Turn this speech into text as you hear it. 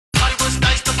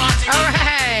All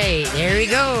right, there we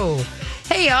go.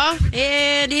 Hey, y'all,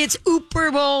 and it's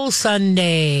Super Bowl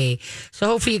Sunday. So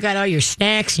hopefully you got all your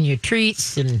snacks and your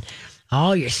treats and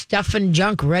all your stuff and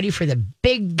junk ready for the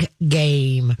big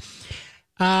game.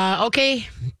 Okay,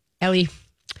 Ellie.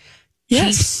 Yes.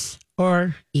 Chiefs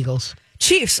or Eagles?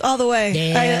 Chiefs all the way.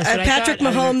 Yeah, that's what I Patrick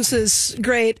thought. Mahomes is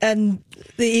great, and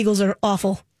the Eagles are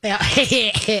awful. Yeah.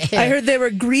 I heard they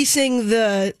were greasing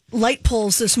the light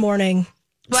poles this morning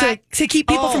to keep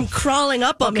people from crawling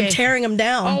up them and tearing them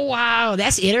down. Oh, wow.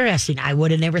 That's interesting. I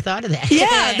would have never thought of that.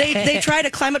 Yeah, they try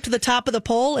to climb up to the top of the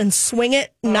pole and swing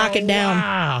it, knock it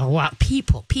down. Wow.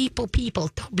 People.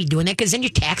 Don't be doing that because then your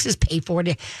taxes pay for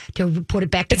it to put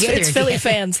it back together. It's Philly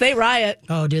fans. They riot.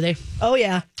 Oh, do they? Oh,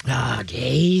 yeah. Oh,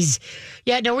 jeez.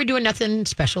 Yeah, no, we're doing nothing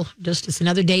special. Just it's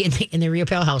another day in the Rio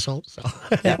Pal household. So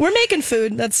yeah, we're making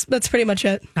food. That's pretty much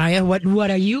it. Oh, yeah.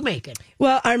 What are you making?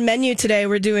 Well, our menu today,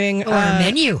 we're doing... our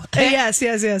menu? Yes.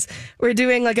 We're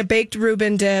doing like a baked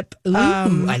Reuben dip. Ooh,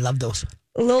 I love those.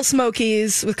 Little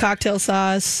Smokies with cocktail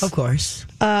sauce. Of course.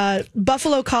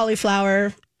 Buffalo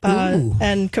cauliflower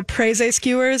and caprese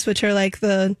skewers, which are like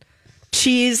the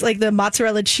cheese, like the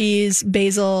mozzarella cheese,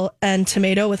 basil, and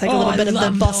tomato with like a little bit of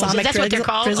the balsamic That's what they're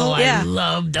called? drizzle. Oh, I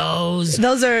love those.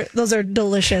 Those are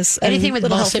delicious. Anything with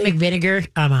balsamic vinegar,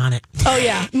 I'm on it. Oh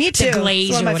yeah, me too. The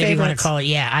glaze or whatever you want to call it.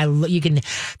 Yeah, you can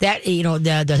that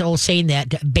the old saying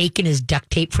that bacon is duct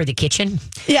tape for the kitchen.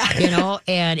 Yeah,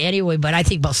 and anyway, but I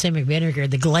think balsamic vinegar,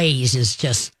 the glaze is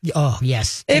just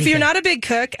yes. If you're not a big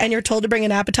cook and you're told to bring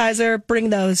an appetizer,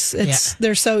 bring those.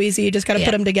 They're so easy. You just got to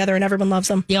put them together, and everyone loves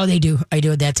them. Yeah, they do. I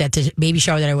do. That's at the baby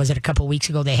shower that I was at a couple of weeks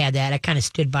ago. They had that. I kind of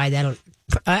stood by that.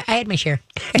 I had my share.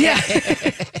 Yeah,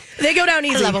 they go down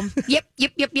easy. I love them.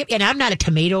 Yep. And I'm not a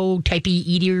tomato typey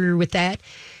eater with that.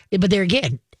 But there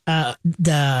again,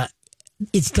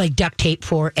 it's like duct tape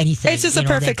for anything. It's just a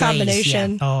perfect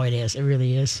combination. Yeah. Oh, it is. It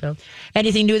really is. So,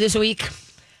 anything new this week?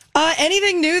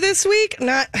 Anything new this week?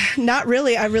 Not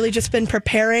really. I've really just been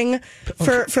preparing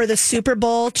for the Super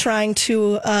Bowl, trying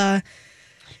to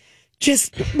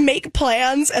just make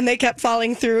plans, and they kept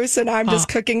falling through. So now I'm just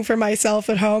cooking for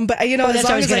myself at home. But as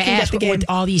long as I can get the game. With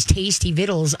all these tasty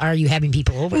vittles, are you having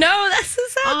people over? No, that's the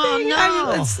sad thing.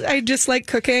 No. I just like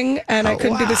cooking, and I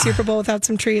couldn't do the Super Bowl without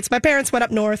some treats. My parents went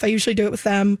up north. I usually do it with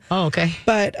them. Oh, okay.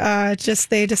 But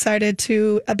they decided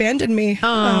to abandon me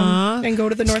and go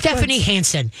to the north. Stephanie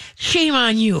Hansen, shame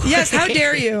on you. Yes, how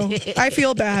dare you? I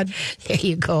feel bad. There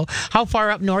you go. How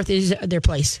far up north is their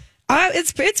place?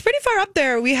 It's pretty far up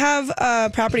there. We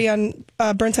have property on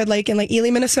Burnside Lake in like Ely,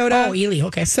 Minnesota. Oh, Ely,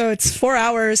 okay. So it's 4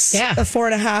 hours,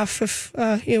 4.5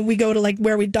 if we go to like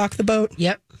where we dock the boat.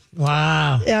 Yep.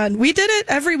 Wow. And we did it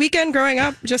every weekend growing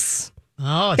up. Just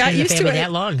got used to it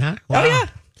that long, huh? Wow. Oh yeah.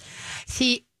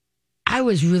 See, I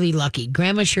was really lucky.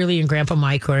 Grandma Shirley and Grandpa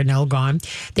Mike, who are now gone,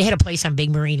 they had a place on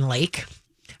Big Marine Lake.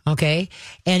 Okay,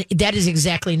 and that is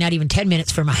exactly not even 10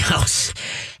 minutes from my house.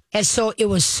 And so it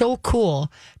was so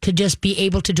cool to just be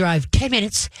able to drive 10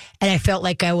 minutes, and I felt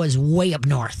like I was way up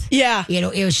north. Yeah.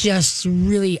 It was just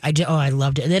really, I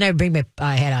loved it. And then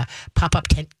I had a pop-up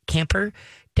tent camper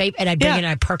type, and I'd bring it and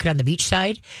I'd park it on the beach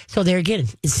side. So there again,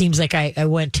 it seems like I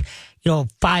went,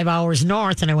 5 hours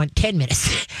north, and I went 10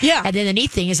 minutes. Yeah. And then the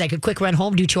neat thing is I could quick run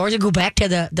home, do chores, and go back to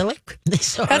the lake.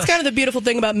 So that's kind of the beautiful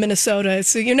thing about Minnesota.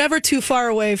 So you're never too far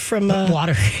away from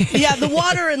water. Yeah, the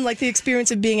water and like the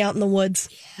experience of being out in the woods.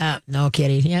 Yeah, no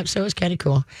kidding. Yep, so it was kind of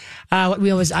cool. I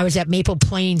was at Maple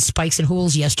Plains Spikes and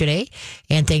Hools yesterday,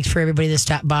 and thanks for everybody that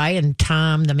stopped by. And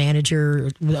Tom, the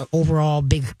manager, the overall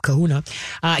big kahuna,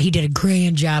 he did a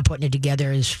grand job putting it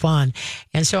together. It was fun,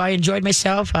 and so I enjoyed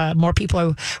myself. More people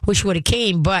I wish would have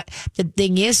came, but the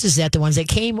thing is that the ones that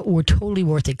came were totally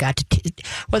worth it.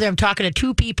 Whether I'm talking to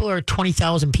 2 people or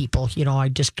 20,000 people, I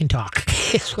just can talk.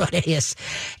 Is what it is.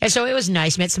 And so it was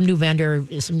nice. Met some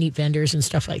neat vendors and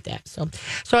stuff like that.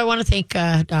 So I want to thank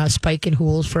Spike and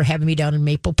Hools for having me down in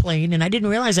Maple Plain. And I didn't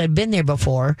realize I'd been there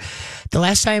before. The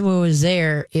last time I was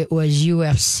there, it was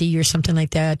UFC or something like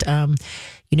that.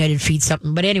 United Feed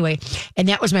something. But anyway, and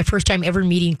that was my first time ever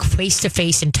meeting face to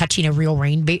face and touching a real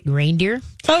reindeer.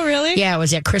 Oh, really? Yeah, it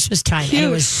was at Christmas time. Cute. And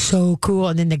it was so cool.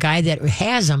 And then the guy that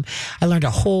has them, I learned a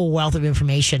whole wealth of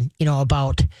information,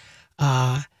 about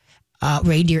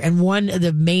reindeer. And one of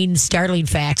the main startling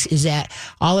facts is that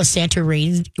all the Santa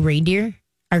reindeer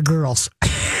are girls.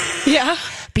 Yeah.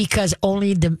 because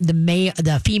only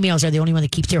the females are the only one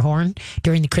that keeps their horn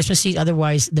during the Christmas season.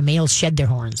 Otherwise, the males shed their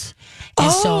horns.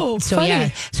 And so funny. yeah.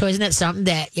 So isn't that something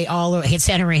that all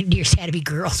Santa reindeers had to be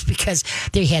girls because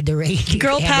they had the reindeer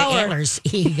Girl power. the antlers.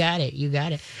 You got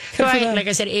it. So like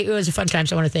I said, it was a fun time.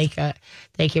 So I want to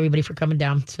thank everybody for coming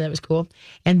down. So that was cool.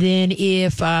 And then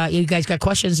if you guys got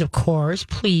questions, of course,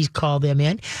 please call them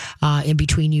in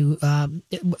between you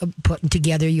putting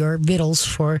together your vittles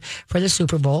for the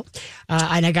Super Bowl.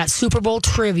 And I got Super Bowl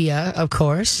trivia, of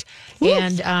course. Woo.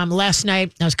 And last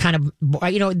night I was kind of,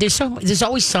 there's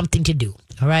always something to do.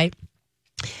 All right.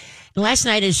 And last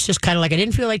night it's just kind of like I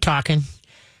didn't feel like talking.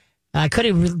 I could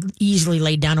have easily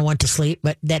laid down and went to sleep,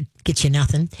 but that gets you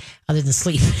nothing other than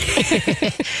sleep.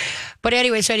 But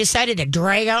anyway, so I decided to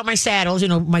drag out my saddles.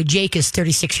 My Jake is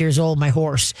 36 years old, my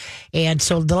horse. And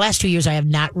so the last 2 years I have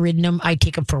not ridden him. I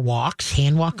take him for walks,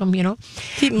 hand walk him,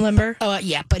 Keep him limber.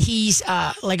 Yeah, but he's,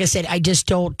 like I said, I just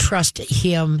don't trust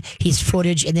him, his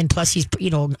footage. And then plus he's,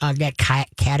 got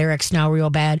cataracts now real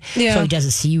bad. Yeah. So he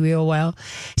doesn't see real well.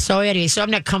 So anyway,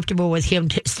 I'm not comfortable with him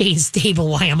staying stable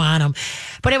while I'm on him.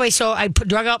 But anyway, so I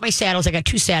drug out my saddles. I got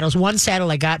 2 saddles. One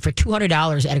saddle I got for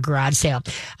 $200 at a garage sale.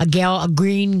 A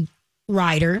green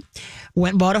rider,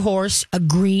 went and bought a horse, a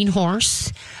green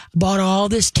horse, bought all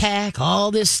this tack,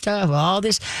 all this stuff, all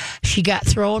this. She got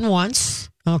thrown once.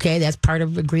 Okay, that's part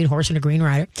of a green horse and a green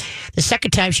rider. The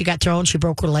second time she got thrown, she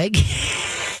broke her leg.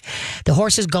 The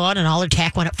horse is gone and all her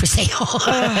tack went up for sale.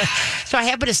 So I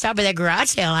happened to stop at that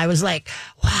garage sale. And I was like,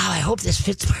 wow, I hope this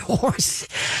fits my horse.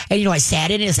 And, I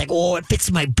sat in it. It's like, oh, it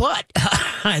fits my butt.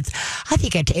 I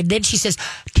think and then she says,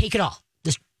 take it all.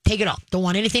 Just take it all. Don't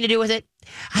want anything to do with it.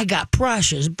 I got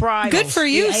brushes, bridles. Good for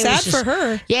you. Yeah, Sad for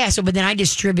her. Yeah. But then I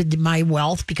distributed my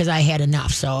wealth because I had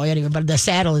enough. So anyway, but the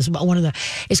saddle is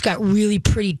it's got really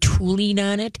pretty tooling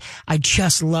on it. I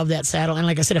just love that saddle. And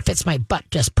like I said, it fits my butt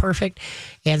just perfect.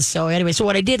 And so anyway, so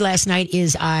what I did last night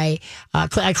is I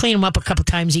clean them up a couple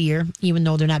times a year, even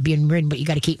though they're not being ridden, but you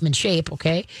got to keep them in shape.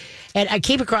 Okay. And I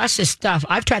came across this stuff.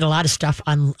 I've tried a lot of stuff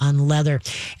on leather.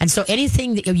 And so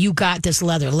anything that you got this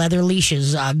leather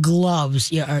leashes,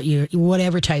 gloves, your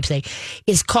whatever type thing,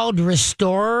 is called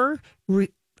Restorer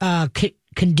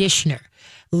Conditioner,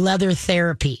 Leather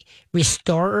Therapy.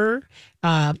 Restorer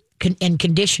and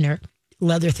Conditioner,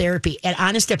 Leather Therapy. And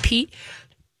honest to Pete,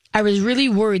 I was really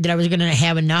worried that I was going to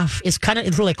have enough. It's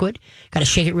liquid. Got to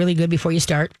shake it really good before you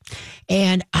start.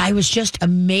 And I was just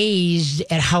amazed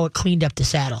at how it cleaned up the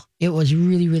saddle. It was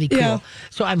really, really cool. Yeah.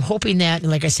 So I'm hoping that,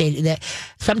 like I say, that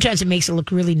sometimes it makes it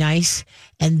look really nice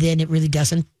and then it really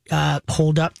doesn't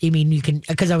hold up. I mean, you can,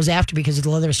 because I was after because the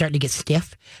leather was starting to get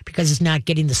stiff because it's not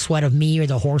getting the sweat of me or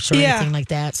the horse or anything like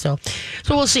that. So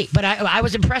we'll see. But I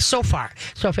was impressed so far.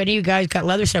 So if any of you guys got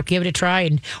leather stuff, give it a try.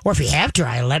 Or if you have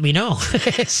tried, let me know.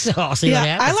 So I'll see what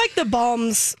happens. I like the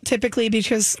balms typically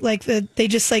because they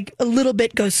just like a little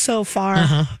bit goes so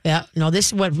far. Yeah. No,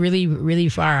 this went really, really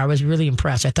far. I was really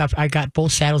impressed. I thought I got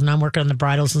both saddles. Now I'm working on the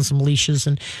bridles and some leashes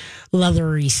and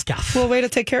leathery stuff. Well, way to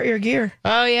take care of your gear.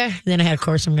 Oh, yeah. Then of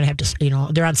course, I'm going to have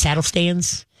to, they're on saddle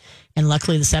stands. And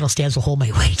luckily, the saddle stands will hold my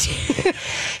weight.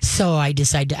 So I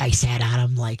sat on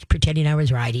them, like pretending I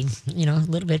was riding, a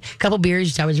little bit. A couple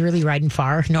beers, I was really riding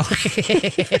far. No.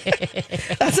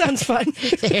 That sounds fun.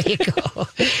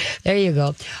 There you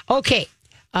go. Okay.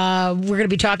 We're going to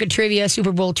be talking trivia,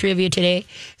 Super Bowl trivia today.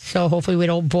 So hopefully we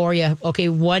don't bore you. Okay.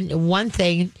 One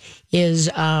thing is,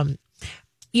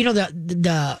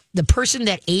 the person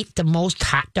that ate the most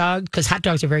hot dogs, because hot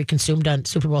dogs are very consumed on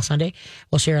Super Bowl Sunday.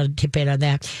 We'll share a tidbit on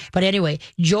that. But anyway,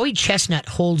 Joey Chestnut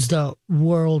holds the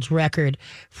world's record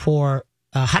for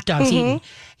hot dogs eaten.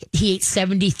 He ate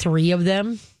 73 of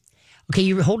them. Okay,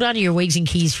 you hold on to your wigs and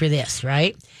keys for this,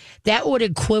 right? That would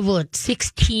equivalent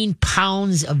 16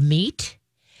 pounds of meat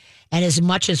and as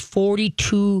much as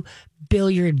 42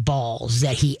 billiard balls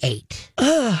that he ate.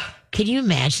 Ugh. Can you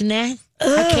imagine that?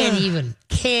 I can't even.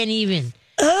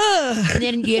 And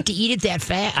then you have to eat it that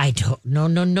fat. I don't.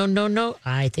 No.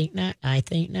 I think not.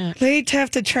 They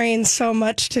have to train so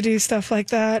much to do stuff like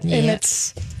that, and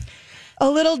it's a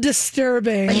little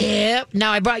disturbing. Yep.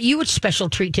 Now I brought you a special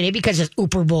treat today because it's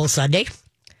Super Bowl Sunday.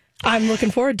 I'm looking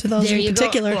forward to those in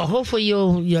particular. Well, hopefully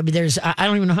there's, I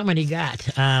don't even know how many you got.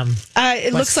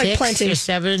 It looks like plenty. 6 or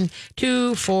 7,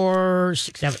 2, 4,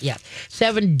 6, 7. Yeah.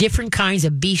 7 different kinds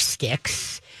of beef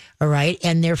sticks. All right.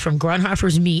 And they're from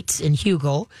Grunhofer's Meats in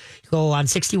Hugo. You go on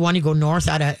 61, you go north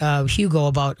out of Hugo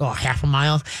about half a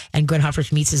mile, and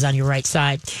Grunhofer's Meats is on your right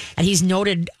side. And he's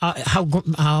noted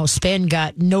how Spen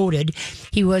got noted.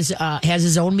 He has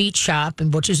his own meat shop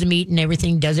and butchers the meat and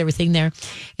everything, does everything there.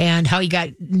 And how he got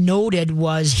noted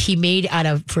was he made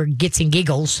for Gits and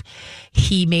Giggles,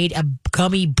 he made a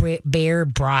gummy bear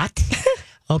brat.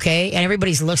 Okay, and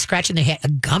everybody's scratching their head. A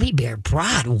gummy bear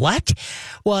brat? What?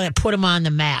 Well, it put him on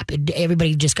the map.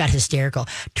 Everybody just got hysterical.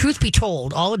 Truth be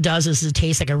told, all it does is it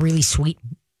tastes like a really sweet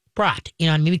brat. You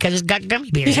know what I mean? Because it's got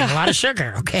gummy bears and a lot of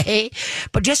sugar. Okay,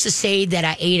 but just to say that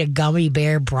I ate a gummy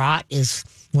bear brat is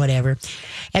whatever.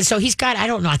 And so he's got, I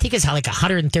don't know, I think it's like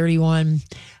 131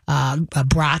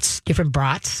 brats, different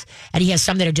brats. And he has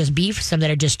some that are just beef, some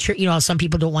that are just, some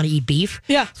people don't want to eat beef.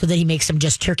 Yeah. So then he makes some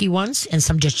just turkey ones and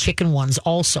some just chicken ones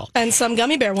also. And some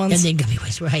gummy bear ones. And then gummy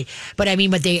ones, right. But I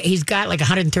mean, he's got like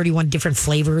 131 different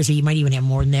flavors. He might even have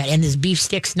more than that. And there's beef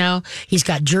sticks now. He's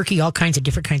got jerky, all kinds of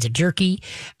different kinds of jerky.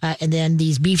 And then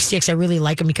these beef sticks, I really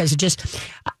like them because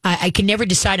I can never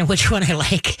decide on which one I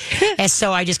like. And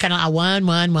so I just kind of, one.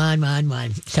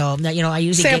 So, I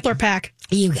usually Sampler pack.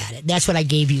 You got it. That's what I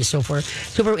gave you. So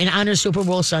in honor of Super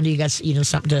Bowl Sunday, you got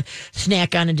something to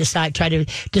snack on and try to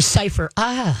decipher.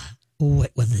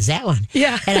 What was that one?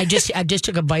 Yeah. And I just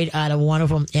took a bite out of one of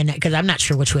them, and because I'm not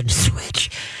sure which one to switch.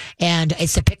 And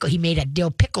it's a pickle. He made a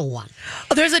dill pickle one.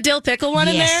 Oh, there's a dill pickle one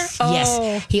in there? Oh.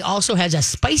 Yes. He also has a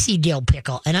spicy dill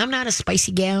pickle, and I'm not a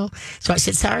spicy gal, so I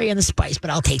said sorry on the spice,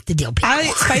 but I'll take the dill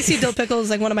pickle. Spicy dill pickle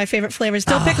is like one of my favorite flavors.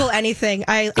 Dill pickle anything.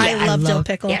 I love dill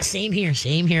pickle. Yeah, same here.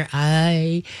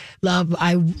 I don't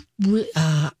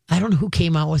know who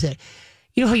came out with it.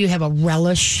 You know how you have a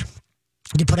relish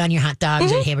to put on your hot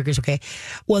dogs and hamburgers, okay?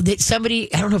 Well,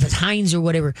 somebody, I don't know if it's Heinz or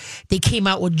whatever, they came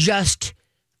out with just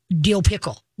dill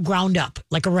pickle ground up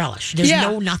like a relish. There's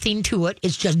nothing to it.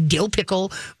 It's just dill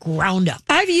pickle ground up.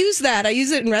 I've used that. I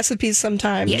use it in recipes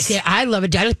sometimes. Yes, yeah, I love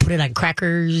it. I just put it on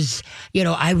crackers.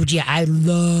 I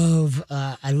love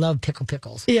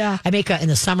pickles. Yeah. In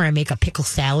the summer, I make a pickle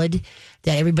salad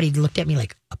that everybody looked at me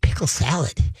like, a pickle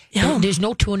salad? There's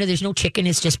no tuna, there's no chicken,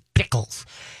 it's just pickles.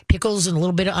 Pickles and a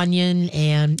little bit of onion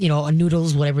and,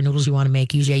 noodles, whatever noodles you want to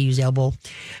make. Usually I use elbow.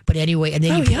 But anyway, and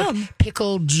then you put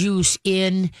pickle juice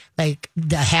in like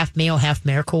the half mayo, half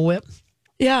Miracle Whip.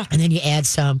 Yeah. And then you add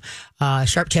some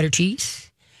sharp cheddar cheese.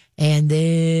 And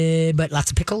then, but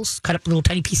lots of pickles, cut up little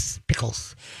tiny pieces of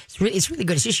pickles. It's really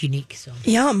good. It's just unique. So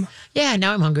yum. Yeah,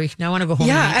 now I'm hungry. Now I want to go home.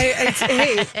 Yeah,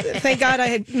 hey, thank God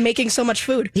I'm making so much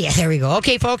food. Yeah, there we go.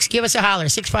 Okay, folks, give us a holler.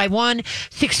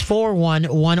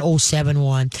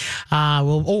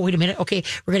 651-641-1071. Wait a minute. Okay,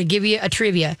 we're going to give you a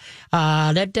trivia.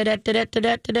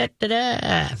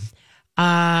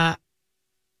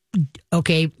 Okay,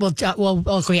 okay. I'm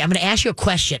going to ask you a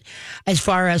question. As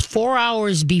far as 4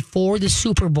 hours before the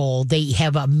Super Bowl, they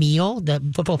have a meal. The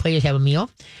football players have a meal.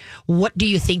 What do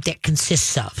you think that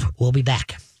consists of? We'll be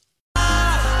back.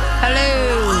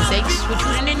 Hello. Thanks for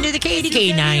tuning into the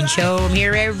KDK9 show. I'm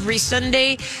here every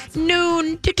Sunday,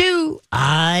 noon to 2.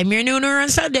 I'm your nooner on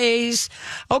Sundays.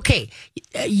 Okay.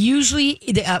 Usually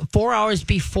 4 hours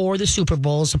before the Super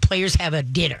Bowls, the players have a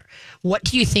dinner. What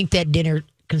do you think that dinner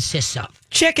consists of?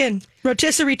 Chicken.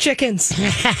 Rotisserie chickens.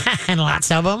 And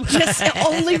lots of them. Just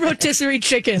only rotisserie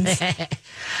chickens.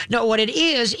 No, what it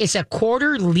is, it's a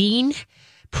quarter lean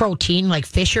protein like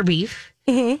fish or beef,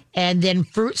 and then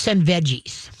fruits and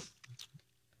veggies.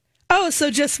 Oh, so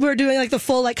just we're doing like the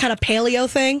full like kind of paleo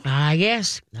thing? I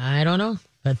guess. I don't know.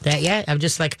 But I'm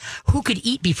just like, who could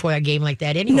eat before a game like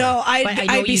that anyway? No,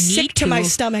 I'd be sick to my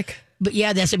stomach. But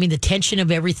yeah, the tension of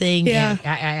everything. Yeah.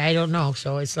 I don't know.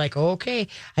 So it's like, okay,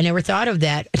 I never thought of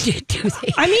that.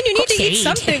 I mean, you need to eat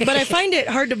something, but I find it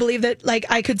hard to believe that like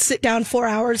I could sit down 4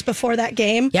 hours before that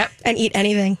game and eat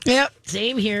anything. Yep.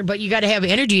 Same here, but you got to have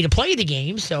energy to play the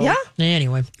game. So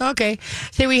anyway, okay.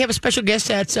 So we have a special guest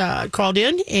that's called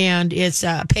in, and it's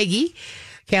Peggy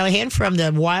Callahan from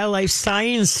the Wildlife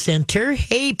Science Center.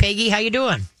 Hey, Peggy, how you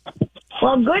doing?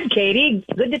 Well, good, Katie.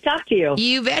 Good to talk to you.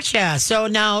 You betcha. So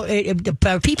now,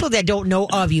 people that don't know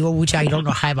of you, which I don't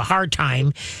know, have a hard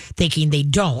time thinking they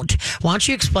don't, why don't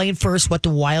you explain first what the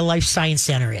Wildlife Science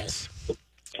Center is?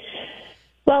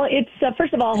 Well, it's,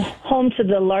 first of all, home to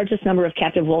the largest number of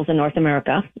captive wolves in North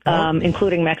America,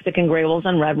 including Mexican gray wolves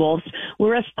and red wolves.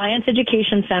 We're a science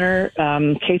education center,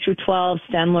 K through 12,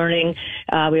 STEM learning.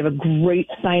 We have a great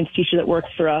science teacher that works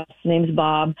for us. His name's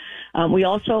Bob. We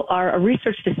also are a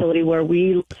research facility where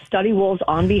we study wolves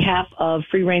on behalf of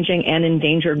free-ranging and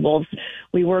endangered wolves.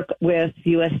 We work with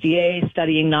USDA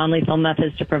studying non-lethal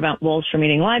methods to prevent wolves from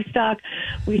eating livestock.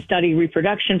 We study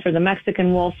reproduction for the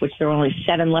Mexican wolf, which there were only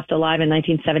 7 left alive in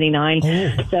 1979.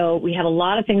 So we have a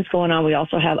lot of things going on. We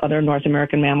also have other North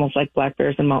American mammals like black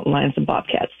bears and mountain lions and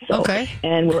bobcats. So,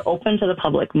 and we're open to the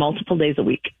public multiple days a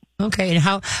week. Okay, and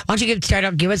why don't you start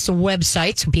out, give us the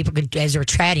website so people can, as they're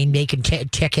chatting, they can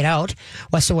check it out.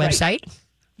 What's the website? Right.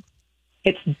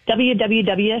 It's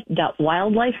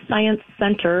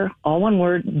www.wildlifesciencecenter, all one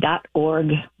word,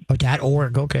 .org. Oh,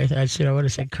 .org. Okay, that's it. I would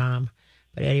have said com.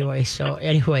 But anyway,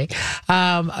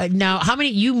 now how many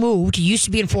you moved? You used to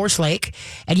be in Forest Lake,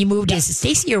 and you moved. Is it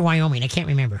Stacy or Wyoming? I can't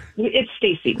remember. It's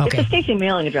Stacy. Okay. It's a Stacy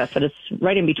mailing address, but it's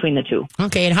right in between the two.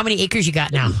 Okay, and how many acres you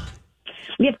got now?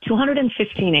 We have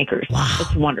 215 acres. Wow.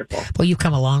 It's wonderful. Well, you've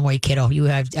come a long way, kiddo.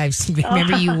 I've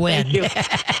remember you win. Thank you.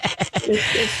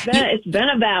 It's been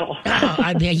a battle.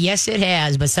 Yes, it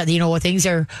has. But when things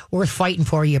are worth fighting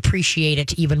for, you appreciate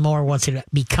it even more once it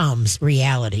becomes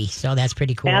reality. So that's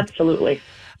pretty cool. Absolutely.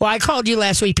 Well, I called you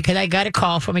last week because I got a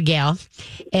call from a gal,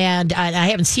 and I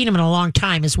haven't seen them in a long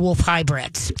time, as wolf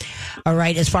hybrids. All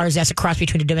right, as far as that's a cross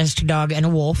between a domestic dog and a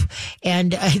wolf.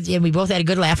 And we both had a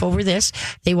good laugh over this.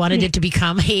 They wanted it to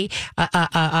become a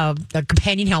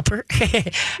companion helper.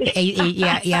 But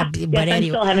yes, anyway. I'm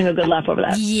still having a good laugh over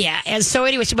that. Yeah, and so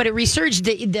anyway, but it resurged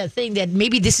the thing that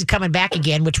maybe this is coming back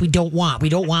again, which we don't want. We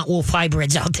don't want wolf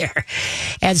hybrids out there.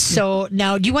 And so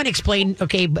now, do you want to explain,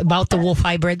 about the wolf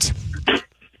hybrids?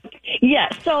 Yeah,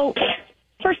 so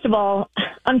first of all,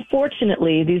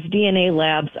 unfortunately, these DNA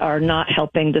labs are not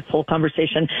helping this whole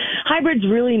conversation. Hybrids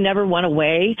really never went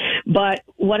away, but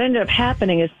what ended up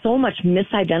happening is so much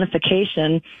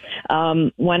misidentification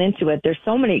went into it. There's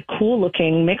so many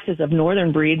cool-looking mixes of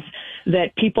northern breeds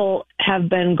that people have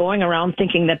been going around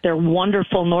thinking that their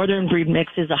wonderful northern breed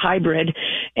mix is a hybrid,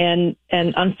 and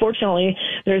unfortunately,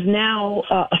 there's now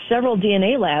several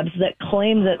DNA labs that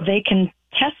claim that they can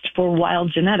test for wild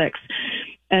genetics.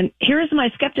 And here's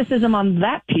my skepticism on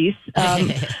that piece.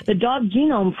 The Dog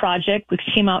Genome Project, which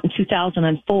came out in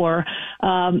 2004,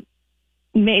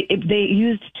 they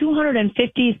used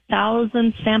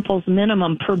 250,000 samples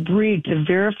minimum per breed to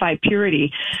verify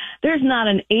purity. There's not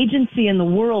an agency in the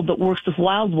world that works with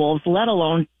wild wolves, let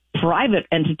alone private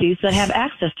entities that have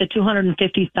access to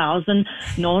 250,000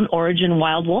 known origin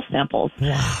wild wolf samples.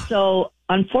 Wow. So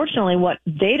unfortunately, what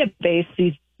database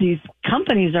these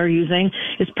companies are using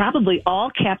is probably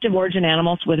all captive origin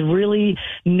animals with really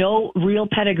no real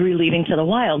pedigree leading to the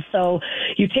wild. So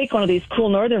you take one of these cool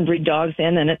northern breed dogs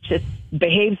in, and it just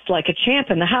behaves like a champ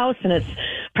in the house, and it's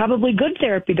probably good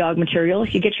therapy dog material.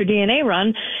 You get your DNA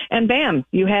run, and bam,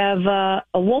 you have a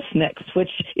wolf mix,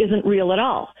 which isn't real at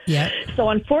all. Yeah. So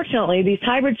unfortunately, these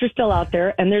hybrids are still out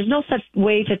there, and there's no such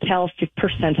way to tell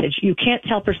percentage. You can't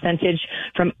tell percentage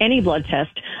from any blood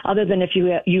test other than if you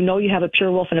have a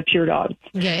pure wolf and a pure dog.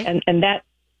 Okay. And that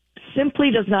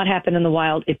simply does not happen in the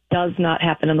wild. It does not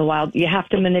happen in the wild. You have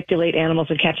to manipulate animals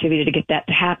in captivity to get that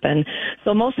to happen.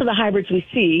 So most of the hybrids we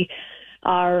see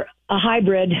are a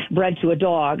hybrid bred to a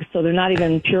dog. So they're not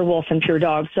even pure wolf and pure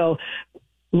dog. So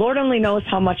Lord only knows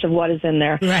how much of what is in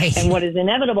there. Right. And what is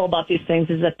inevitable about these things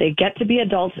is that they get to be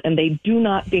adults and they do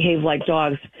not behave like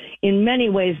dogs in many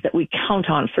ways that we count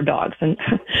on for dogs. And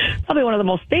probably one of the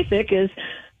most basic is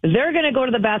they're going to go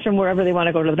to the bathroom wherever they want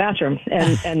to go to the bathroom.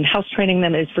 And house training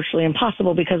them is virtually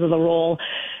impossible because of the role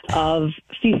of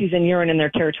feces and urine in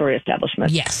their territory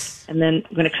establishment. Yes. And then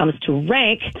when it comes to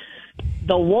rank,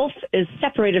 the wolf is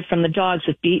separated from the dogs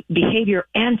with behavior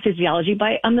and physiology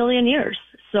by 1 million years.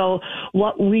 So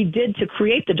what we did to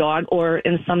create the dog, or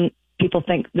in some people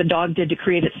think the dog did to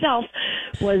create itself,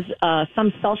 was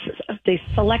they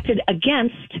selected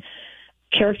against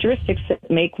characteristics that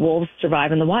make wolves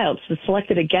survive in the wild. So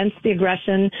selected against the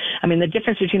aggression. I mean, the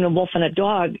difference between a wolf and a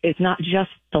dog is not just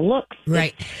the looks.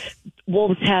 Right.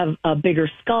 Wolves have a bigger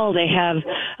skull. They have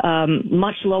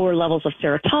much lower levels of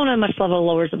serotonin, much lower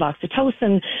levels of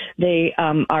oxytocin. They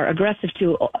are aggressive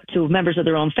to members of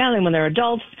their own family when they're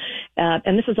adults.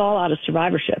 And this is all out of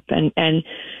survivorship. And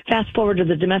fast forward to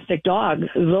the domestic dog,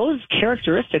 those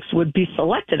characteristics would be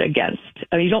selected against.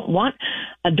 I mean, you don't want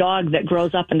a dog that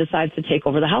grows up and decides to take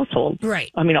over the household. Right.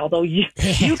 I mean, although you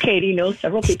Katie, know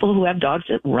several people who have dogs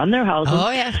that run their houses.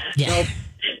 Oh, yeah. Yeah. So,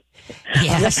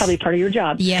 yes. That's probably part of your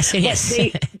job. Yes, it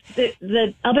is.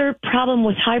 The other problem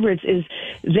with hybrids is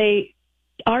they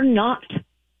are not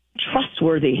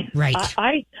trustworthy. Right.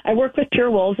 I work with Pure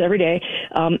Wolves every day,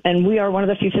 and we are one of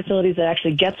the few facilities that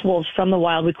actually gets wolves from the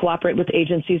wild. We cooperate with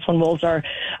agencies when wolves are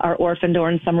orphaned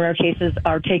or in some rare cases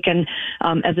are taken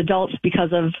as adults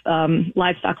because of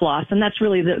livestock loss. And that's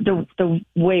really the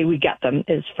way we get them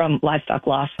is from livestock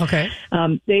loss. Okay.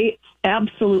 They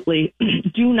absolutely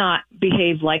do not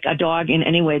behave like a dog in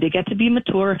any way. They get to be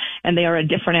mature and they are a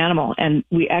different animal. And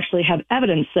we actually have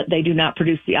evidence that they do not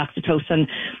produce the oxytocin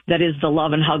that is the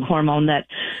love and hug hormone that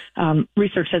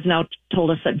research has now told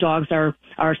us that dogs are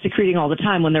secreting all the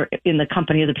time when they're in the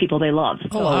company of the people they love.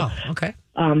 Oh, wow. Okay.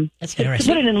 That's To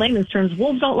interesting. put it in layman's terms,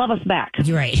 wolves don't love us back.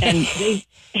 You're right. And they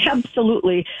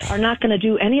absolutely are not going to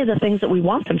do any of the things that we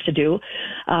want them to do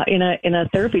in a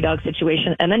therapy dog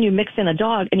situation. And then you mix in a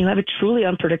dog and you have a truly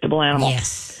unpredictable animal.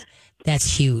 Yes.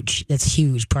 That's huge. That's a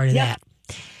huge part of that.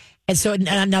 And so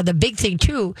now the big thing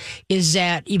too is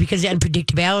that because of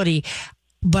unpredictability,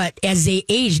 but as they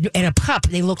age, at a pup,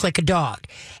 they look like a dog.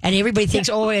 And everybody thinks,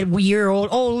 at a year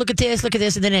old, look at this.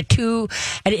 And then at 2,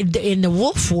 and in the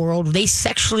wolf world, they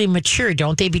sexually mature,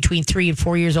 don't they, between 3 and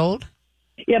 4 years old?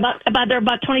 Yeah, they're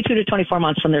about 22 to 24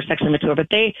 months when they're sexually mature. But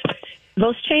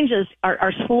those changes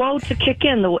are slow to kick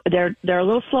in. They're a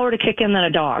little slower to kick in than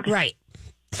a dog. Right.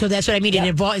 So that's what I mean.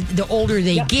 And the older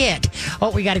they get,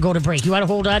 we got to go to break. You want to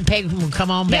hold on, Peg? We'll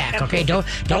come on back. Okay,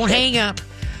 don't hang up.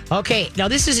 Okay, now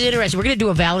this is interesting. We're going to do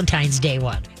a Valentine's Day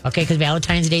one, okay, because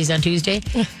Valentine's Day is on Tuesday.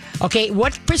 Okay,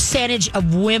 what percentage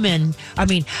of women,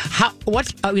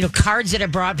 cards that are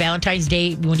brought Valentine's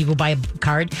Day when you go buy a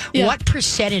card, what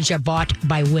percentage are bought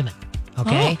by women,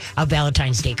 okay, a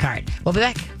Valentine's Day card? We'll be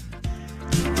back.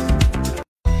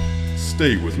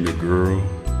 Stay with me, girl.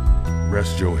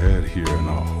 Rest your head here and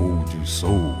I'll hold you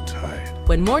so tight.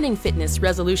 When morning fitness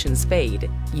resolutions fade,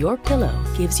 your pillow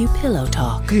gives you pillow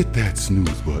talk. Hit that snooze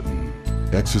button.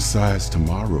 Exercise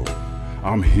tomorrow.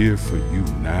 I'm here for you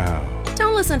now.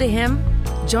 Don't listen to him.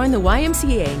 Join the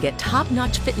YMCA and get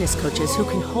top-notch fitness coaches who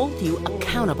can hold you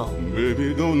accountable.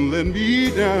 Baby, don't let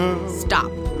me down.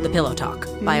 Stop the pillow talk.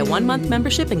 Buy a 1-month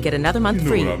membership and get another month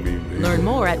free. what I mean, baby. Learn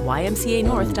more at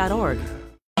ymcanorth.org.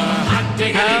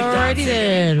 Alrighty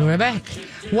then, we're back.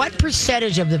 What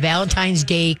percentage of the Valentine's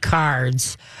Day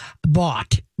cards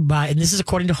bought by, and this is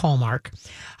according to Hallmark,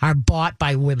 are bought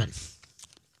by women?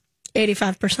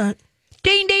 85%.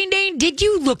 Ding, ding, ding. Did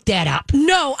you look that up?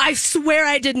 No, I swear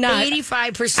I did not.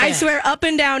 85%. I swear up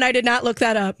and down, I did not look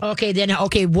that up. Okay,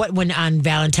 what when on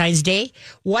Valentine's Day,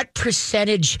 what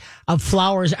percentage of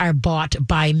flowers are bought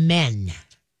by men?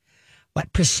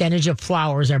 What percentage of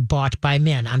flowers are bought by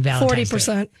men on Valentine's Day?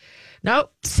 40%. No,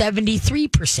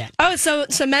 73%. Oh, so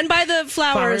men buy the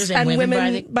flowers and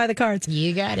women buy the cards.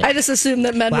 You got it. I just assumed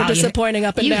that men were disappointing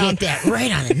up and down. You hit that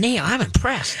right on the nail. I'm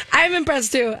impressed. I'm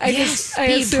impressed too. I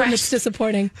assume it's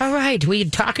disappointing. All right. We're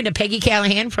talking to Peggy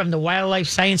Callahan from the Wildlife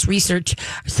Science Wildlife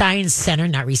Science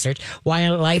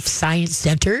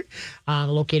Center,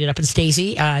 located up in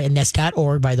Stacey, and that's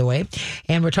 .org, by the way.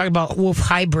 And we're talking about wolf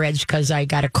hybrids because I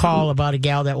got a call about a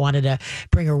gal that wanted to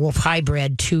bring her wolf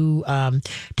hybrid to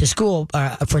school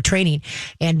for training.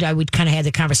 And we kind of had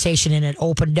the conversation and it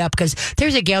opened up because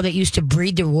there's a gal that used to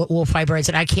breed the wolf hybrids.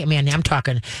 And I'm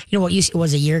talking, it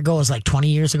was a year ago, it was like 20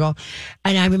 years ago.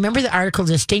 And I remember the article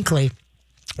distinctly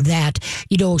that,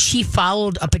 she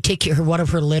followed one of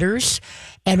her litters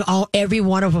and every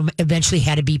one of them eventually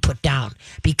had to be put down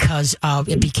because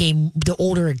it became, the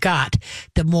older it got,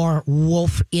 the more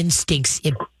wolf instincts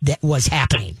that was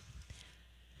happening.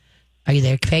 Are you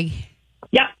there, Peg?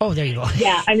 Yeah. Oh, there you go.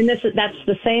 Yeah, I mean, that's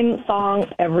the same song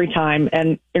every time,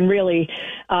 and really,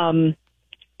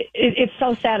 it's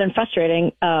so sad and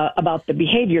frustrating about the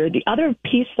behavior. The other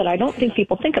piece that I don't think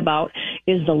people think about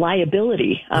is the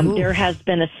liability. There has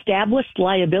been established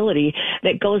liability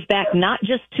that goes back not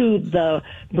just to the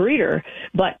breeder,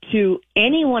 but to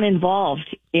anyone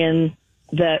involved in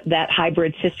that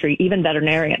hybrid's history, even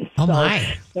veterinarians. Oh,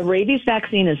 my. The rabies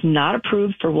vaccine is not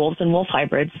approved for wolves and wolf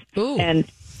hybrids. Ooh. And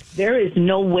there is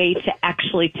no way to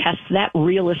actually test that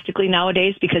realistically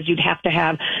nowadays because you'd have to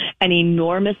have an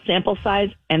enormous sample size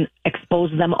and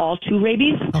expose them all to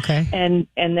rabies. Okay. And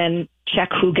then check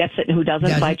who gets it and who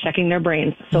doesn't by checking their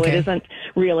brains. So it isn't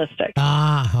realistic.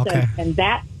 Ah, okay. So, and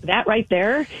that right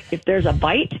there, if there's a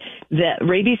bite, the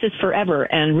rabies is forever.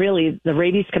 And really, the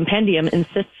rabies compendium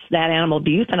insists that animal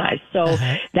be euthanized. So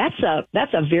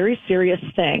that's a very serious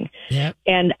thing. Yep.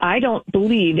 And I don't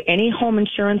believe any home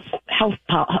insurance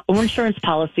insurance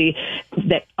policy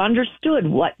that understood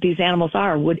what these animals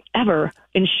are would ever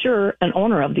insure an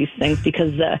owner of these things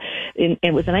because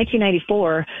it was in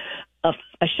 1994.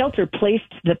 a shelter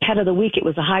placed the pet of the week. It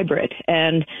was a hybrid,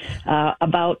 and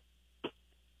about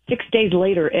 6 days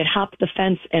later, it hopped the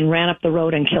fence and ran up the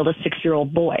road and killed a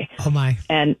 6-year-old boy. Oh, my.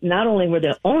 And not only were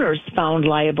the owners found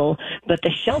liable, but the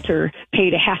shelter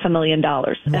paid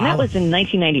 $500,000. And that was in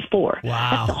 1994.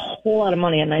 Wow. That's a whole lot of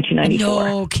money in 1994.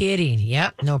 No kidding.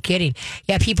 Yep, no kidding.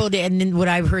 Yeah, people did. And then what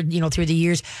I've heard, through the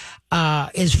years,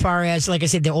 as far as, like I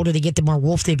said, the older they get, the more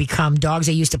wolf they become. Dogs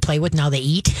they used to play with, now they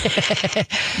eat.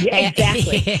 Yeah,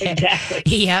 exactly.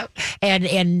 Yep.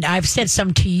 And I've sent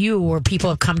some to you where people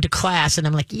have come to class, and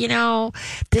I'm like,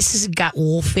 this has got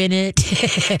wolf in it.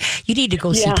 You need to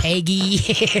go see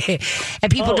Peggy.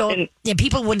 And people and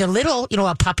people, when they're little,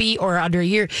 a puppy or under a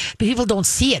year, people don't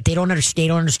see it. They don't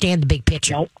understand the big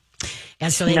picture. Nope.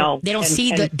 And so they don't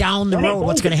see down the road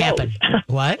what's going to happen.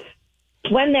 What?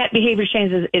 When that behavior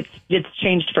changes, it's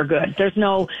changed for good. There's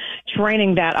no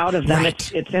training that out of them.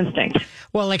 Right. It's instinct.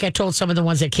 Well, like I told some of the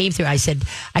ones that came through, I said,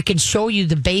 I can show you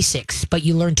the basics, but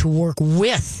you learn to work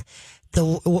with the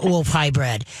wolf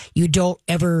hybrid. You don't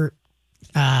ever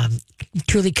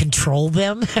truly control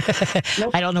them.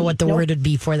 Nope. I don't know what the word would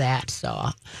be for that. So,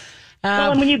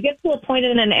 well, and when you get to a point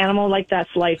in an animal like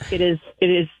that's life, it is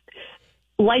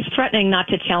life-threatening not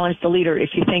to challenge the leader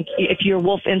if your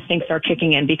wolf instincts are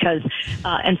kicking in, because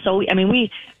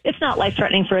it's not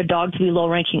life-threatening for a dog to be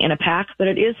low-ranking in a pack, but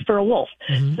it is for a wolf.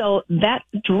 Mm-hmm. So that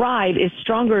drive is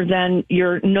stronger than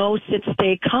your no, sit,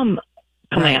 stay, come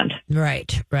command.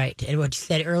 Right. And what you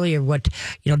said earlier,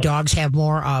 dogs have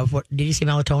more of, what did you say,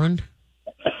 melatonin?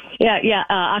 Yeah,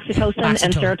 oxytocin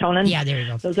and serotonin. Yeah, there you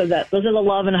go. Those are the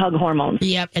love and hug hormones.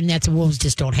 Yep, and wolves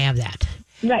just don't have that.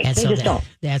 Right, and they just don't.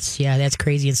 That's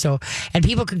crazy. And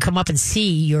people can come up and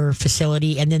see your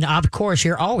facility, and then of course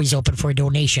you're always open for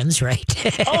donations, right?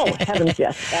 Oh heavens,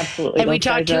 yes, absolutely. And we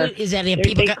talked to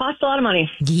they cost a lot of money.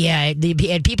 Yeah,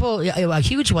 and people, a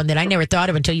huge one that I never thought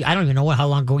of until I don't even know how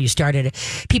long ago you started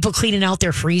it. People cleaning out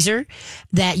their freezer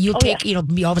that you pick. Yeah.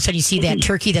 All of a sudden you see that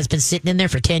turkey that's been sitting in there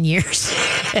for 10 years.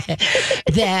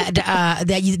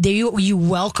 that you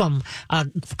welcome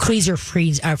freezer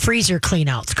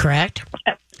cleanouts, correct?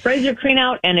 Freezer clean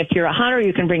out, and if you're a hunter,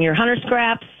 you can bring your hunter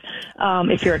scraps.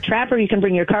 If you're a trapper, you can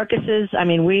bring your carcasses. I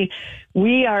mean, we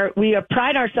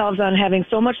pride ourselves on having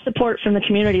so much support from the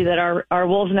community that our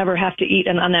wolves never have to eat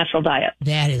an unnatural diet.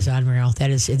 That is unreal.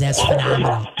 That's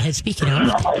phenomenal. And speaking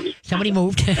of, somebody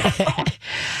moved.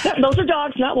 Those are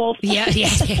dogs, not wolves. Yeah,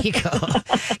 there you go.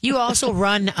 You also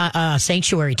run a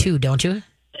sanctuary too, don't you?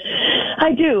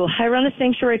 I do. I run a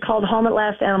sanctuary called Home at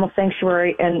Last Animal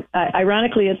Sanctuary, and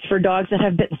ironically, it's for dogs that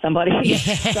have bitten somebody.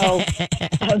 So,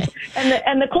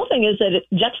 and the cool thing is that it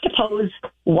juxtaposes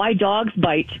why dogs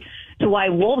bite to why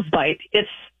wolves bite.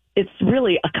 It's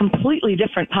really a completely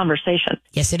different conversation.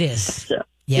 Yes, it is. So,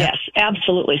 yes,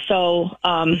 absolutely. So,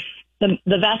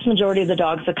 the vast majority of the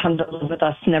dogs that come to live with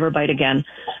us never bite again.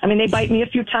 I mean, they bite me a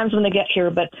few times when they get here,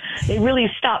 but they really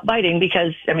stop biting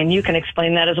because, you can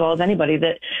explain that as well as anybody,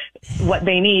 that what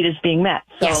they need is being met.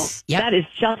 So that is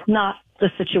just not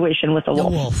the situation with a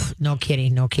wolf. The wolf. No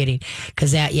kidding.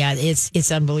 Because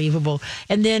it's unbelievable.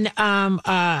 And then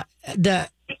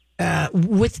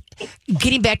with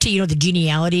getting back to the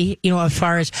genealogy, as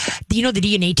far as the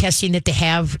DNA testing that they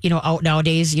have out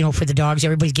nowadays, for the dogs,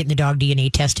 everybody's getting the dog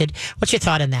DNA tested. What's your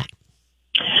thought on that?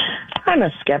 I'm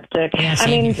a skeptic. Yeah,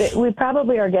 we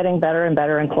probably are getting better and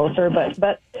better and closer,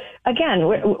 but again,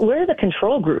 we're the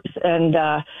control groups, and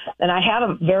I have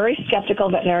a very skeptical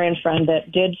veterinarian friend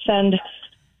that did send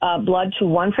blood to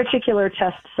one particular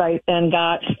test site and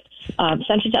got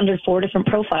sent it under 4 different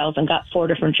profiles and got 4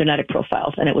 different genetic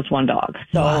profiles, and it was one dog.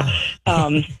 So,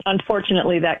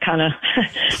 unfortunately, that kind of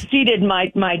seeded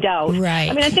my doubt.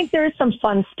 Right. I think there is some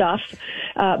fun stuff,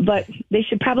 but they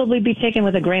should probably be taken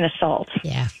with a grain of salt.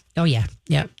 Yeah. Oh yeah.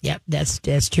 Yep.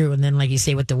 That's true. And then, like you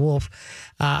say, with the wolf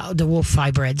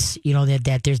hybrids,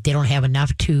 that they don't have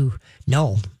enough to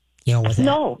know. With that.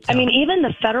 No, so. Even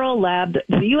the federal lab,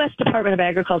 the U.S. Department of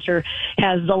Agriculture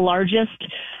has the largest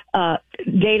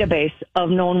database of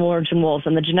known origin wolves,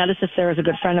 and the geneticist there is a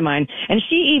good friend of mine, and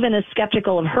she even is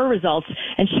skeptical of her results,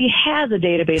 and she has a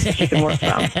database that she can work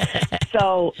from.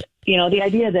 So, the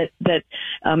idea that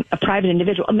a private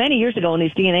individual, many years ago when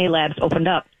these DNA labs opened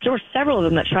up, there were several of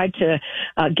them that tried to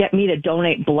get me to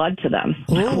donate blood to them.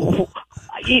 Ooh.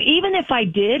 Even if I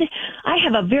did, I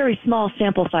have a very small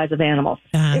sample size of animals.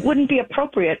 Uh-huh. It wouldn't be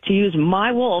appropriate to use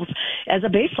my wolves as a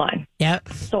baseline. Yep.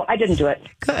 So I didn't do it.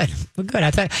 Good. Well, good.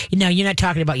 I thought, you're not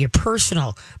talking about your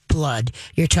personal blood.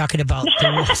 You're talking about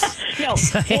the wolves. No,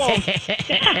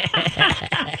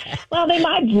 well, they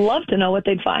might love to know what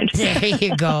they'd find. There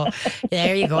you go.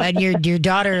 There you go. And your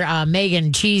daughter,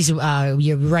 Megan, she's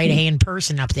your right-hand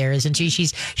person up there, isn't she?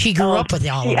 She grew up with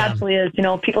all of them. She absolutely is. You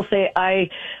know, people say I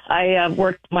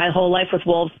worked my whole life with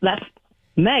wolves.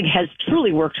 Meg has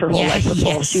truly worked her whole life with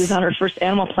wolves. She was on her first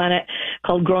Animal Planet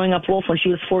called Growing Up Wolf when she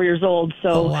was 4 years old.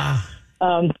 So, wow.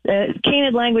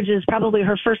 Canid language is probably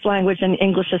her first language, and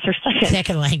English is her second.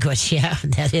 Second language, yeah,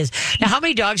 that is. Now, how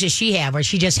many dogs does she have, or does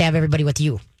she just have everybody with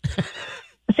you?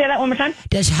 Say that one more time.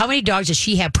 How many dogs does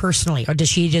she have personally, or does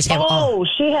she just have?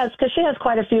 She has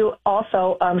quite a few.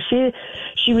 Also, she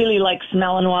really likes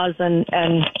Malinois and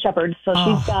Shepherds, so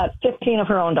she's got 15 of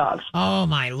her own dogs. Oh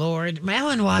my Lord,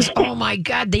 Malinois! Oh my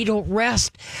God, they don't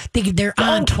rest. They're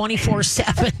on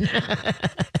 24/7.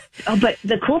 Oh, but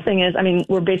the cool thing is, I mean,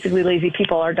 we're basically lazy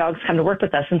people. Our dogs come to work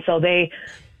with us, and so they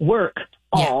work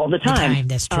all the time.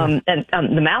 That's true. And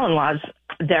the Malinois.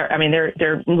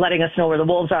 They're letting us know where the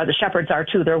wolves are. The Shepherds are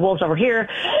too. There are wolves over here,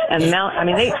 and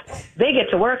they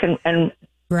get to work, and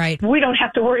right. We don't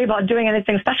have to worry about doing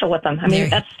anything special with them. I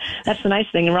mean, that's the nice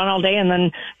thing. You run all day and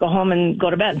then go home and go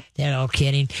to bed. Yeah, no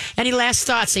kidding. Any last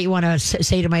thoughts that you want to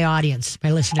say to my audience,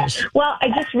 my listeners? Well, I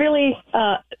just really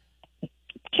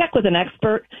check with an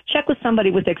expert, check with somebody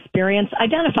with experience,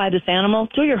 identify this animal,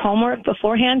 do your homework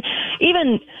beforehand.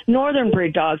 Even northern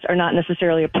breed dogs are not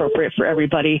necessarily appropriate for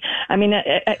everybody. I mean,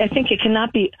 I think it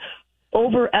cannot be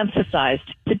overemphasized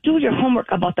to do your homework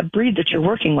about the breed that you're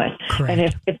working with. Correct.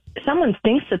 And if someone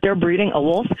thinks that they're breeding a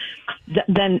wolf,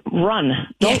 then run.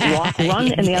 Don't walk,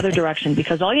 run in the other direction,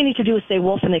 because all you need to do is say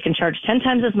wolf and they can charge 10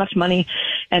 times as much money,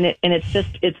 and it's a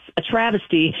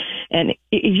travesty. And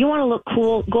if you want to look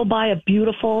cool, go buy a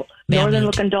beautiful northern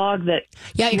looking dog that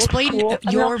explain cool.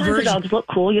 your version. Dogs look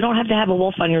cool. You don't have to have a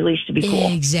wolf on your leash to be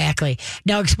cool. Exactly.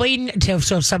 Now explain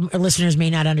so some listeners may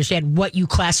not understand what you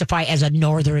classify as a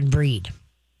northern breed.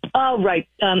 Oh, right.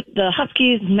 The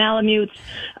Huskies, Malamutes.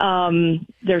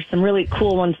 There's some really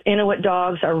cool ones. Inuit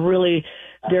dogs they're really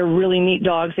neat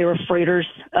dogs. They were freighters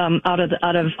out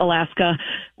of Alaska.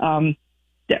 Those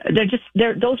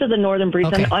are the northern breeds,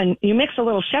 okay. and you mix a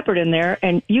little Shepherd in there,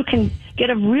 and you can get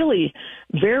a really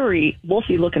very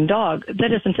wolfy looking dog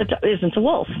that isn't a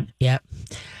wolf. Yep.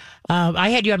 I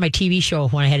had you on my TV show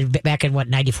when I had it back in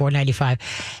 94, 95.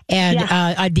 And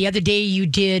the other day you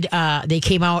did, they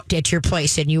came out at your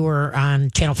place and you were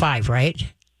on Channel 5, right?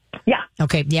 Yeah.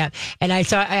 Okay. Yeah. And I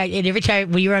thought, and every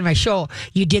time when you were on my show,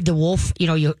 you did the wolf,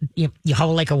 you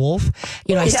howl like a wolf.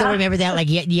 I still remember that like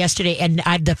yesterday. And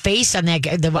the face on that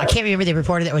guy, I can't remember the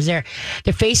reporter that was there.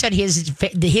 The face on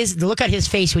the look on his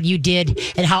face when you did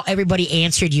and how everybody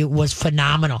answered you was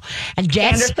phenomenal. And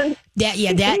Anderson? He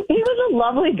was a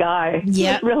lovely guy. Yeah.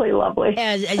 He was really lovely.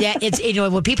 And it's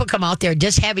when people come out there,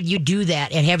 just having you do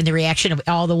that and having the reaction of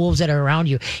all the wolves that are around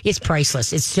you, it's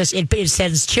priceless. It's just it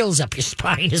sends chills up your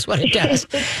spine is what it does. It's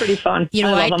pretty fun. I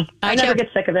love them. I never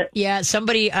get sick of it. Yeah,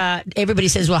 everybody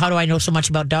says, well, how do I know so much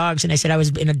about dogs? And I said I was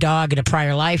in a dog in a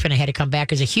prior life, and I had to come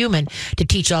back as a human to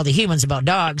teach all the humans about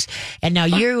dogs. And now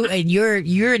you're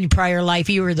in prior life,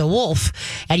 you were the wolf,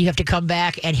 and you have to come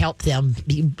back and help them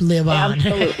live on.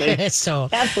 Absolutely.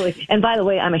 Absolutely. And by the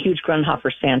way, I'm a huge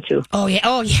Grunhofer's fan too. Oh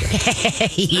yeah.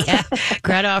 Yeah.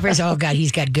 Grunhofer's. Oh God,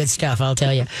 he's got good stuff. I'll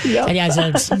tell you. Yep. And I was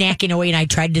snacking away, and I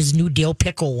tried this new dill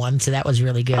pickle one, so that was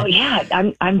really good. Oh yeah,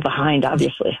 I'm behind,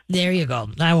 obviously. There you go.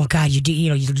 Oh God,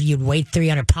 you'd weigh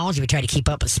 300 pounds. You would try to keep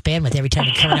up a spin with every time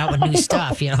you're coming out with new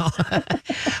stuff.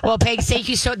 Well, Peg, thank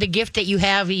you the gift that you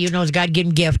have. Is a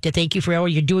God-given gift. To thank you for all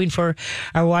you're doing for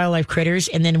our wildlife critters.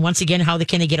 And then once again, how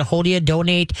can they get a hold of you?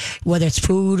 Donate, whether it's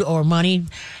food or money,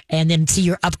 and then see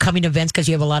your upcoming events because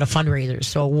you have a lot of fundraisers.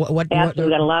 So we got